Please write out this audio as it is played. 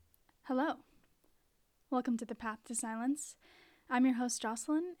Hello. Welcome to The Path to Silence. I'm your host,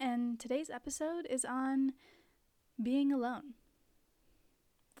 Jocelyn, and today's episode is on being alone.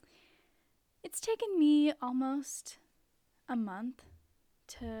 It's taken me almost a month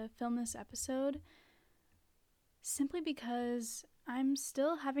to film this episode simply because I'm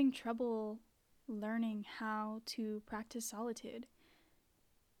still having trouble learning how to practice solitude.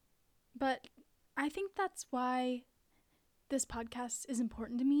 But I think that's why this podcast is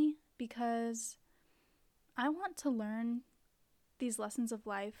important to me, because I want to learn these lessons of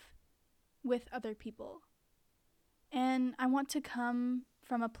life with other people. And I want to come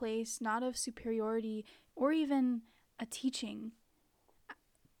from a place not of superiority or even a teaching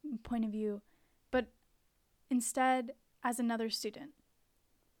point of view, but instead as another student,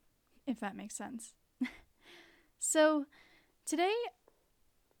 if that makes sense. So today,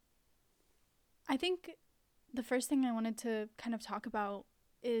 I think the first thing I wanted to kind of talk about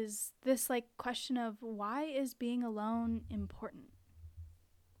is this question of why is being alone important?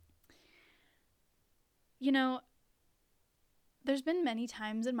 You know, there's been many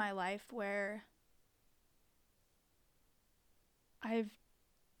times in my life where I've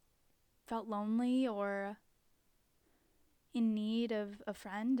felt lonely or in need of a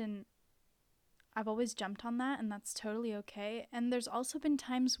friend, and I've always jumped on that, and that's totally okay. And there's also been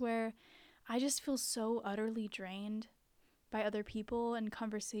times where I just feel so utterly drained by other people and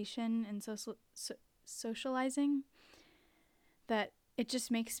conversation and socializing that it just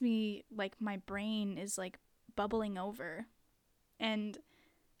makes me my brain is bubbling over. And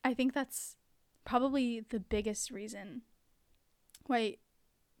I think that's probably the biggest reason why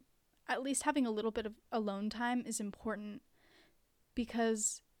at least having a little bit of alone time is important,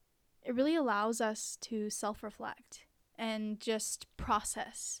 because it really allows us to self-reflect and just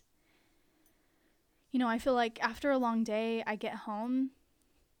process. I feel like after a long day, I get home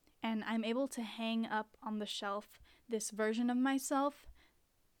and I'm able to hang up on the shelf this version of myself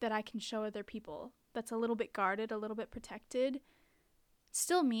that I can show other people, that's a little bit guarded, a little bit protected,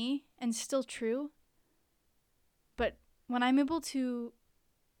 still me and still true. But when I'm able to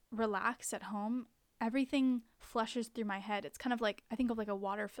relax at home, everything flushes through my head. It's kind of I think of a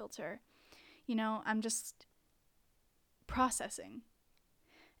water filter. I'm just processing.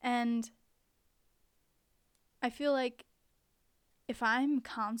 And I feel like if I'm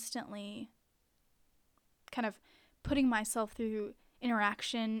constantly kind of putting myself through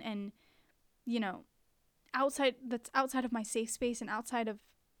interaction and, outside of my safe space and outside of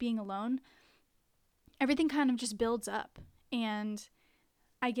being alone, everything kind of just builds up, and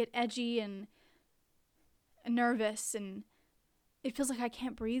I get edgy and nervous, and it feels like I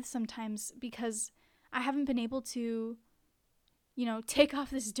can't breathe sometimes because I haven't been able to, take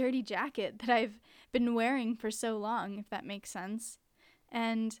off this dirty jacket that I've been wearing for so long, if that makes sense.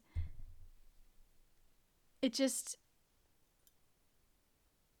 And it just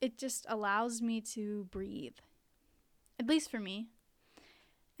allows me to breathe, at least for me.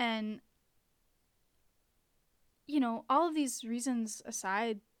 And, all of these reasons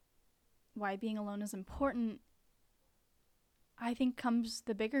aside why being alone is important, I think comes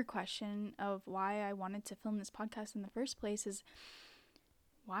the bigger question of why I wanted to film this podcast in the first place is,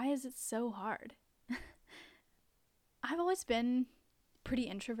 why is it so hard? I've always been pretty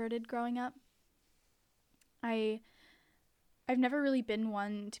introverted growing up. I've never really been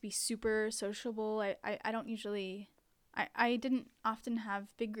one to be super sociable. I don't usually, I didn't often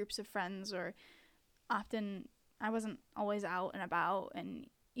have big groups of friends, or often I wasn't always out and about. And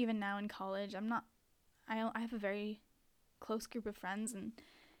even now in college, I have a very close group of friends. And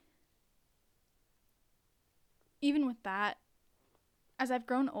even with that, as I've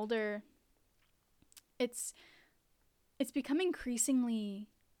grown older, it's become increasingly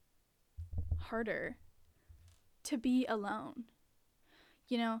harder to be alone.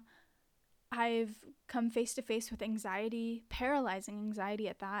 I've come face to face with anxiety, paralyzing anxiety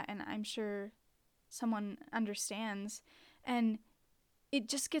at that, and I'm sure someone understands. And it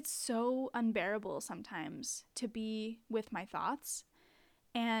just gets so unbearable sometimes to be with my thoughts.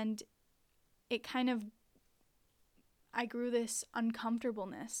 And I grew this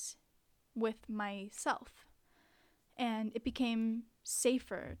uncomfortableness with myself. And it became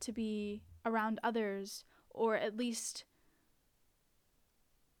safer to be around others, or at least,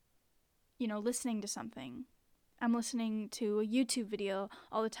 listening to something. I'm listening to a YouTube video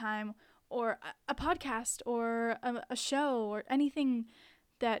all the time, or a podcast, or a show, or anything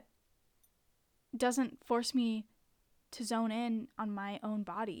that doesn't force me to zone in on my own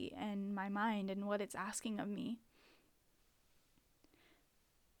body and my mind and what it's asking of me.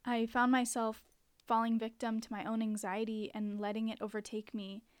 I found myself falling victim to my own anxiety and letting it overtake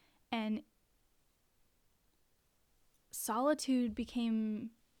me, And solitude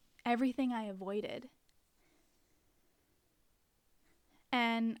became everything I avoided.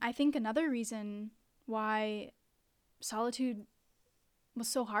 And I think another reason why solitude was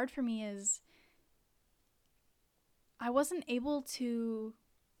so hard for me is I wasn't able to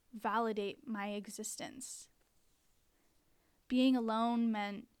validate my existence. Being alone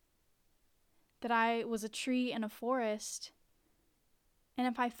meant that I was a tree in a forest, and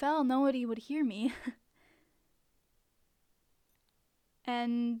if I fell, nobody would hear me.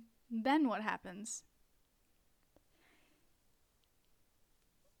 And then what happens?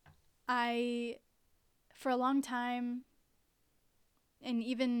 For a long time, and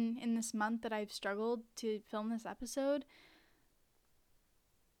even in this month that I've struggled to film this episode,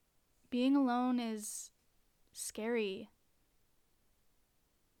 being alone is scary.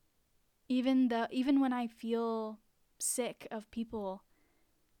 Even when I feel sick of people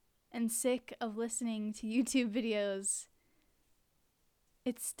and sick of listening to YouTube videos,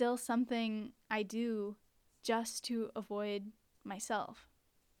 it's still something I do just to avoid myself.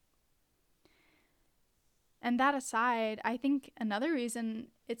 And that aside, I think another reason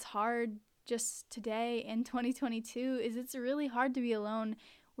it's hard just today in 2022 is it's really hard to be alone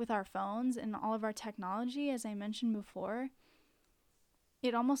with our phones and all of our technology, as I mentioned before.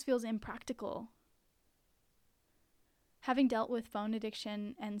 It almost feels impractical. Having dealt with phone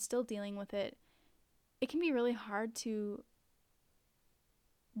addiction and still dealing with it, it can be really hard to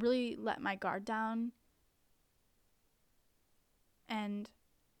really let my guard down and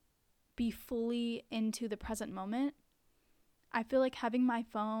be fully into the present moment. I feel like having my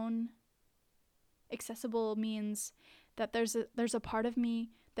phone accessible means that there's a part of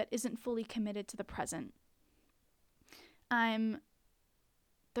me that isn't fully committed to the present.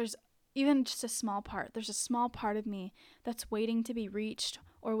 There's even just a small part. There's a small part of me that's waiting to be reached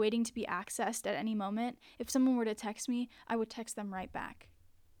or waiting to be accessed at any moment. If someone were to text me, I would text them right back.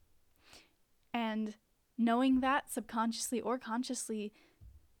 And knowing that subconsciously or consciously,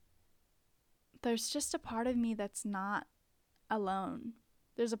 there's just a part of me that's not alone.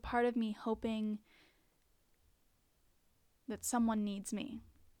 There's a part of me hoping that someone needs me.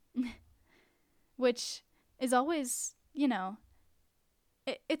 Which is always,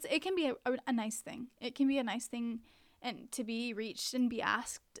 it can be a nice thing. It can be a nice thing and to be reached and be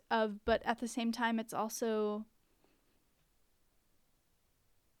asked of, but at the same time it's also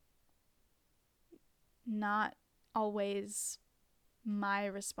not always my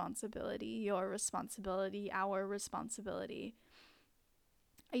responsibility, your responsibility, our responsibility.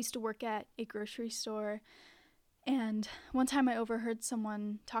 I used to work at a grocery store, and one time I overheard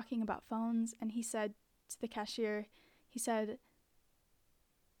someone talking about phones, and he said to the cashier,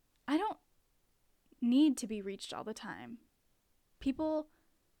 I don't need to be reached all the time. People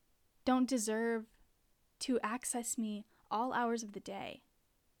don't deserve to access me all hours of the day.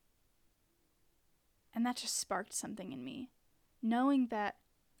 And that just sparked something in me. Knowing that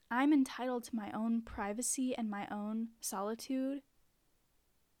I'm entitled to my own privacy and my own solitude.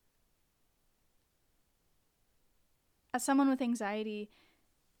 As someone with anxiety,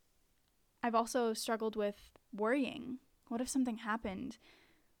 I've also struggled with worrying. What if something happened?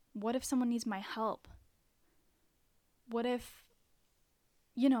 What if someone needs my help? What if,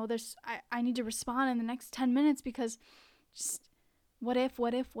 I need to respond in the next 10 minutes because just what if?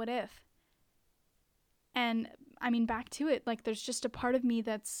 And I mean, back to it, like there's just a part of me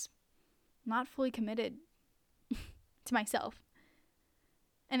that's not fully committed to myself.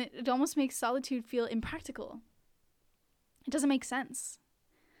 And it almost makes solitude feel impractical. It doesn't make sense.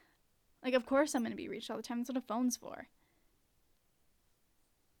 Like, of course I'm going to be reached all the time. That's what a phone's for.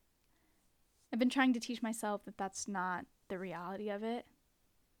 I've been trying to teach myself that that's not the reality of it.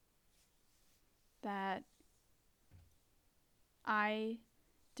 That I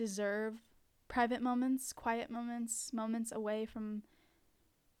deserve private moments, quiet moments, moments away from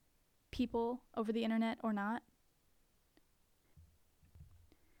people over the internet or not.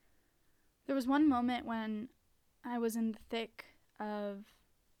 There was one moment when I was in the thick of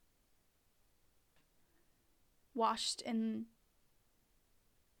washed in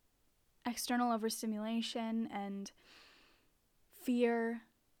external overstimulation and fear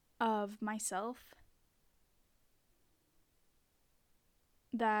of myself,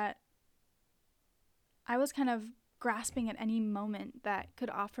 that I was kind of grasping at any moment that could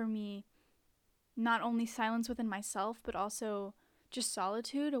offer me not only silence within myself, but also just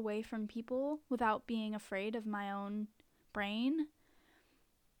solitude away from people without being afraid of my own brain.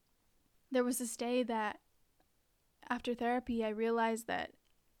 There was this day that after therapy, I realized that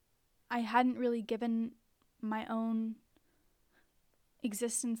I hadn't really given my own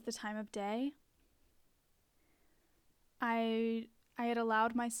existence, the time of day, I had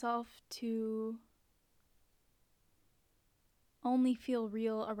allowed myself to only feel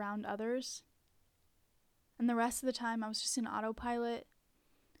real around others. And the rest of the time I was just in autopilot,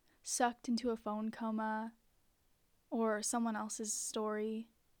 sucked into a phone coma or someone else's story.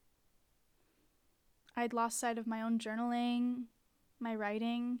 I'd lost sight of my own journaling, my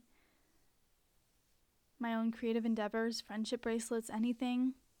writing, my own creative endeavors, friendship bracelets,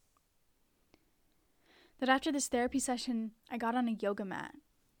 anything. That after this therapy session, I got on my yoga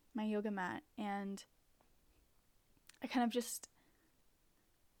mat, and I kind of just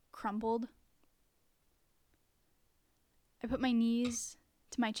crumbled. I put my knees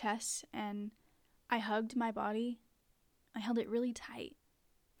to my chest and I hugged my body. I held it really tight.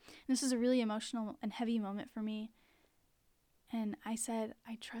 And this was a really emotional and heavy moment for me. And I said,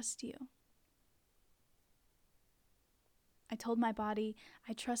 I trust you. I told my body,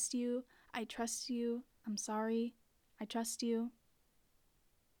 I trust you, I'm sorry, I trust you.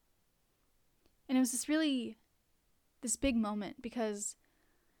 And it was this big moment because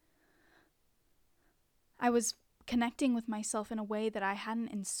I was connecting with myself in a way that I hadn't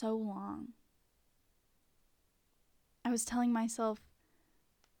in so long. I was telling myself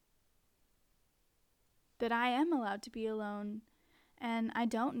that I am allowed to be alone and I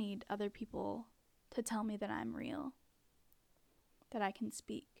don't need other people to tell me that I'm real, that I can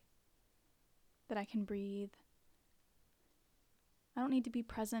speak, that I can breathe. I don't need to be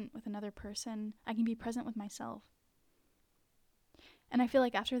present with another person. I can be present with myself. And I feel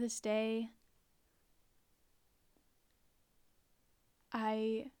like after this day,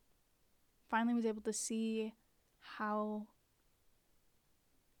 I finally was able to see how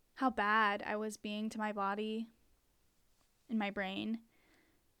bad I was being to my body and my brain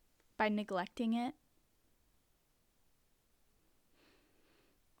by neglecting it.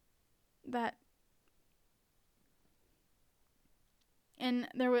 And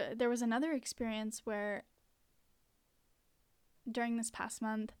there was another experience where during this past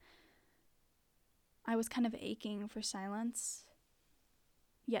month, I was kind of aching for silence,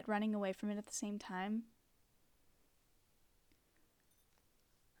 yet running away from it at the same time.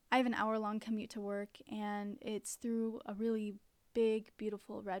 I have an hour-long commute to work, and it's through a really big,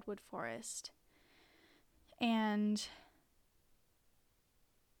 beautiful redwood forest. And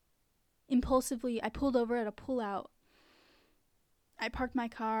impulsively, I pulled over at a pullout. I parked my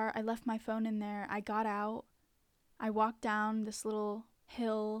car, I left my phone in there, I got out, I walked down this little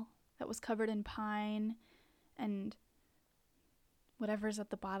hill that was covered in pine and whatever's at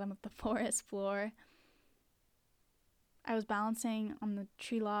the bottom of the forest floor. I was balancing on the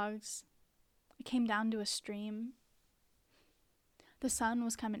tree logs. I came down to a stream. The sun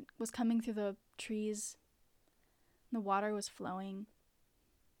was coming through the trees. The water was flowing.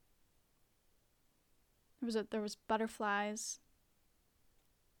 There was butterflies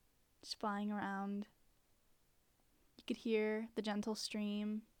just flying around. You could hear the gentle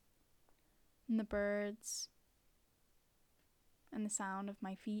stream and the birds and the sound of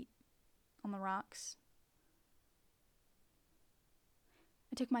my feet on the rocks.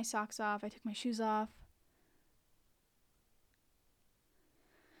 I took my socks off, I took my shoes off.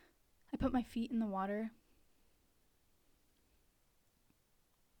 I put my feet in the water.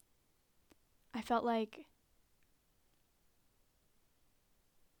 I felt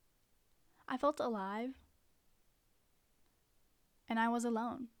alive, and I was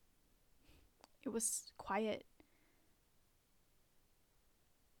alone. It was quiet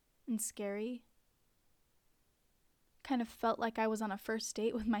and scary. Kind of felt like I was on a first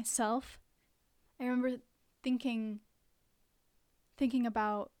date with myself. I remember thinking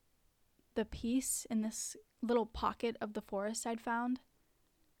about the peace in this little pocket of the forest I'd found.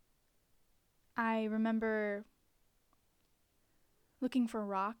 I remember looking for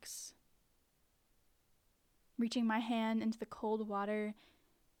rocks, reaching my hand into the cold water,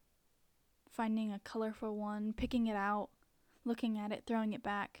 finding a colorful one, picking it out, looking at it, throwing it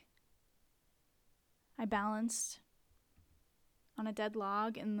back. I balanced on a dead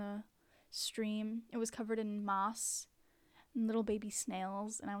log in the stream. It was covered in moss and little baby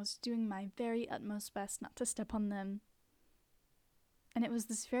snails, and I was doing my very utmost best not to step on them. And it was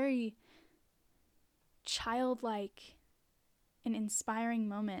this very childlike and inspiring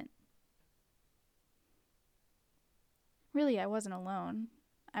moment. Really, I wasn't alone.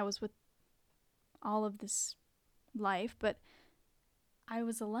 I was with all of this life, but I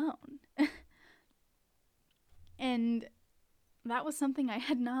was alone. And that was something I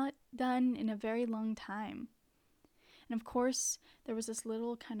had not done in a very long time. And of course, there was this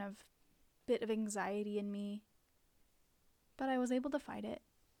little kind of bit of anxiety in me but I was able to fight it,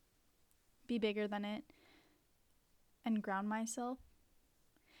 be bigger than it, and ground myself.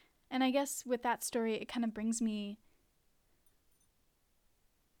 And I guess with that story, it kind of brings me,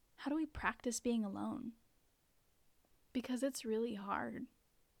 how do we practice being alone? Because it's really hard.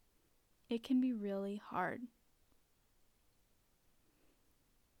 It can be really hard.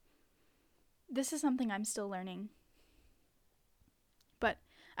 This is something I'm still learning. But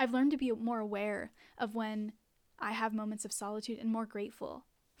I've learned to be more aware of when I have moments of solitude and more grateful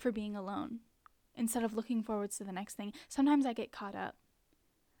for being alone instead of looking forwards to the next thing. Sometimes I get caught up.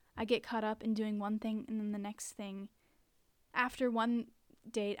 I get caught up in doing one thing and then the next thing. After one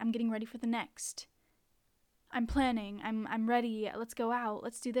date, I'm getting ready for the next. I'm planning. I'm ready. Let's go out.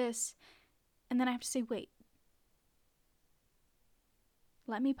 Let's do this. And then I have to say, wait.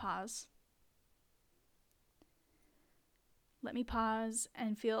 Let me pause. Let me pause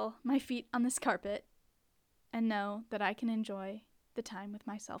and feel my feet on this carpet and know that I can enjoy the time with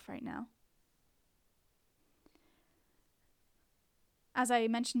myself right now. As I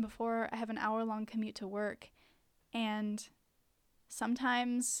mentioned before, I have an hour-long commute to work, and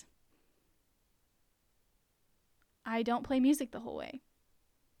sometimes I don't play music the whole way.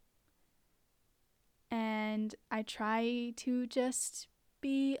 And I try to just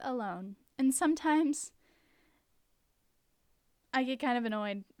be alone. And sometimes I get kind of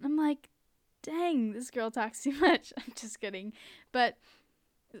annoyed. I'm like, dang, this girl talks too much. I'm just kidding. But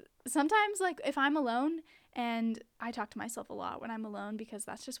sometimes, like, if I'm alone, and I talk to myself a lot when I'm alone because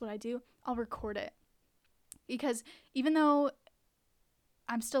that's just what I do, I'll record it. Because even though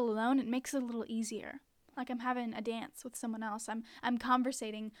I'm still alone, it makes it a little easier. Like I'm having a dance with someone else. I'm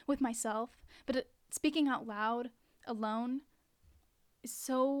conversating with myself. But speaking out loud alone is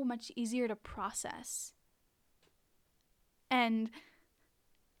so much easier to process. And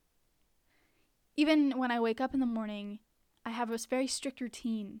even when I wake up in the morning, I have this very strict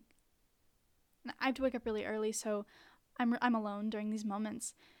routine. I have to wake up really early, so I'm alone during these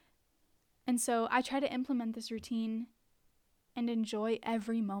moments. And so I try to implement this routine and enjoy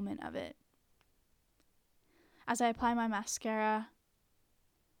every moment of it. As I apply my mascara,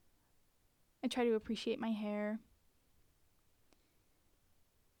 I try to appreciate my hair.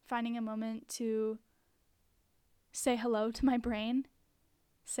 Finding a moment to say hello to my brain,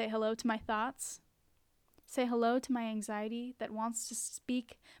 say hello to my thoughts, say hello to my anxiety that wants to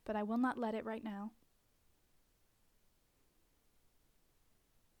speak, but I will not let it right now.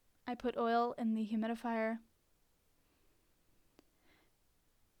 I put oil in the humidifier.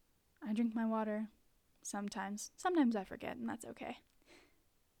 I drink my water. Sometimes I forget, and that's okay.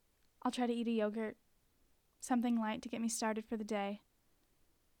 I'll try to eat a yogurt, something light to get me started for the day.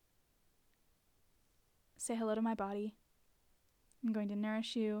 Say hello to my body. I'm going to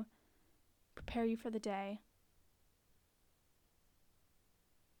nourish you, prepare you for the day.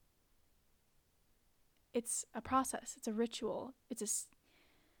 It's a process. It's a ritual. It's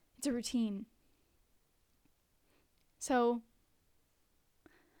a routine. So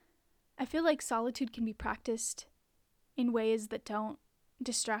I feel like solitude can be practiced in ways that don't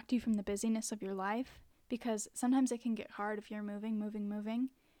distract you from the busyness of your life, because sometimes it can get hard if you're moving.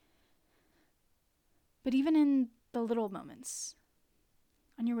 But even in the little moments,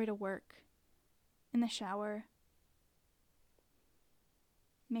 on your way to work, in the shower,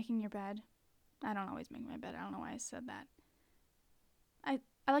 making your bed. I don't always make my bed. I don't know why I said that. I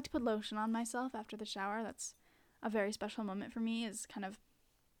like to put lotion on myself after the shower. That's a very special moment for me, is kind of...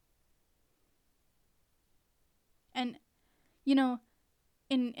 And, you know,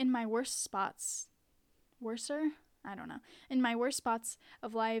 in my worst spots, in my worst spots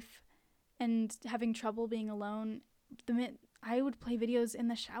of life and having trouble being alone, I would play videos in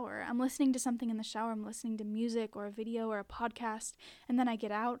the shower. I'm listening to something in the shower. I'm listening to music or a video or a podcast, and then I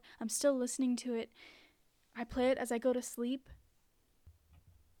get out. I'm still listening to it. I play it as I go to sleep.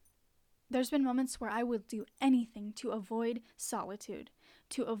 There's been moments where I will do anything to avoid solitude,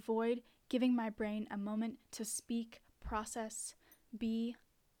 to avoid giving my brain a moment to speak, process, be,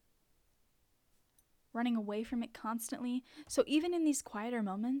 running away from it constantly. So even in these quieter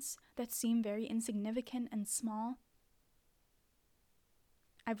moments that seem very insignificant and small,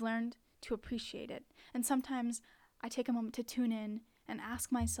 I've learned to appreciate it. And sometimes I take a moment to tune in and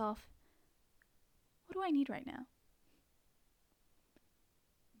ask myself, what do I need right now?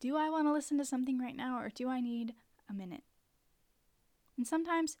 Do I want to listen to something right now, or do I need a minute? And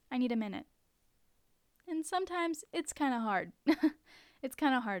sometimes I need a minute. And sometimes it's kind of hard. It's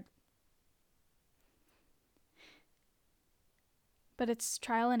kind of hard. But it's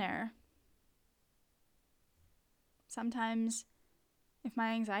trial and error. Sometimes if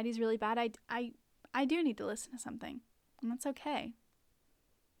my anxiety is really bad, I do need to listen to something. And that's okay.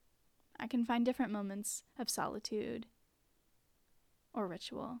 I can find different moments of solitude or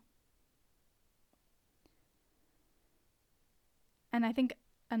ritual. And I think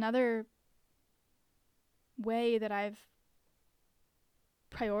another way that I've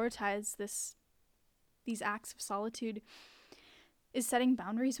prioritized these acts of solitude is setting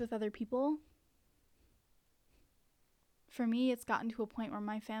boundaries with other people. For me, it's gotten to a point where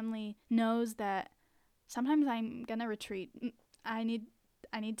my family knows that sometimes I'm gonna retreat. I need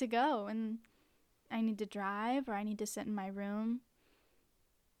to go, and I need to drive, or I need to sit in my room.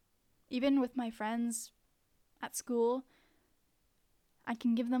 Even with my friends at school, I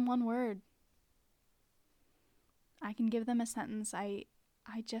can give them one word. I can give them a sentence.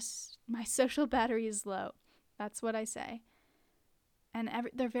 My social battery is low. That's what I say. And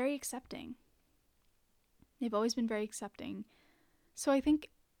they're very accepting. They've always been very accepting. So I think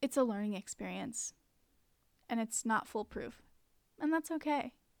it's a learning experience. And it's not foolproof. And that's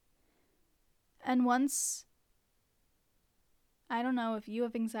okay. And once, I don't know if you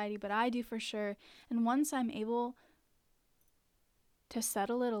have anxiety, but I do for sure. And once I'm able to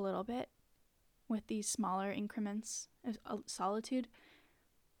settle it a little bit with these smaller increments of solitude,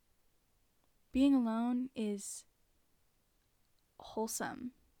 being alone is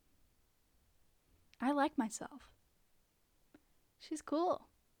wholesome. I like myself. She's cool.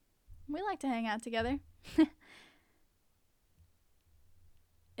 We like to hang out together.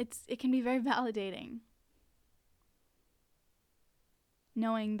 It can be very validating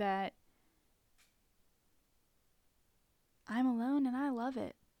knowing that I'm alone and I love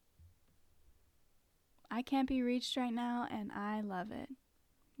it. I can't be reached right now and I love it.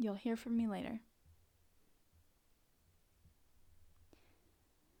 You'll hear from me later.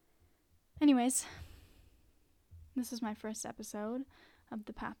 Anyways, this is my first episode of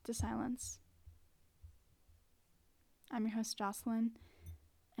The Path to Silence. I'm your host, Jocelyn,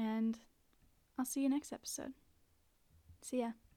 and I'll see you next episode. See ya.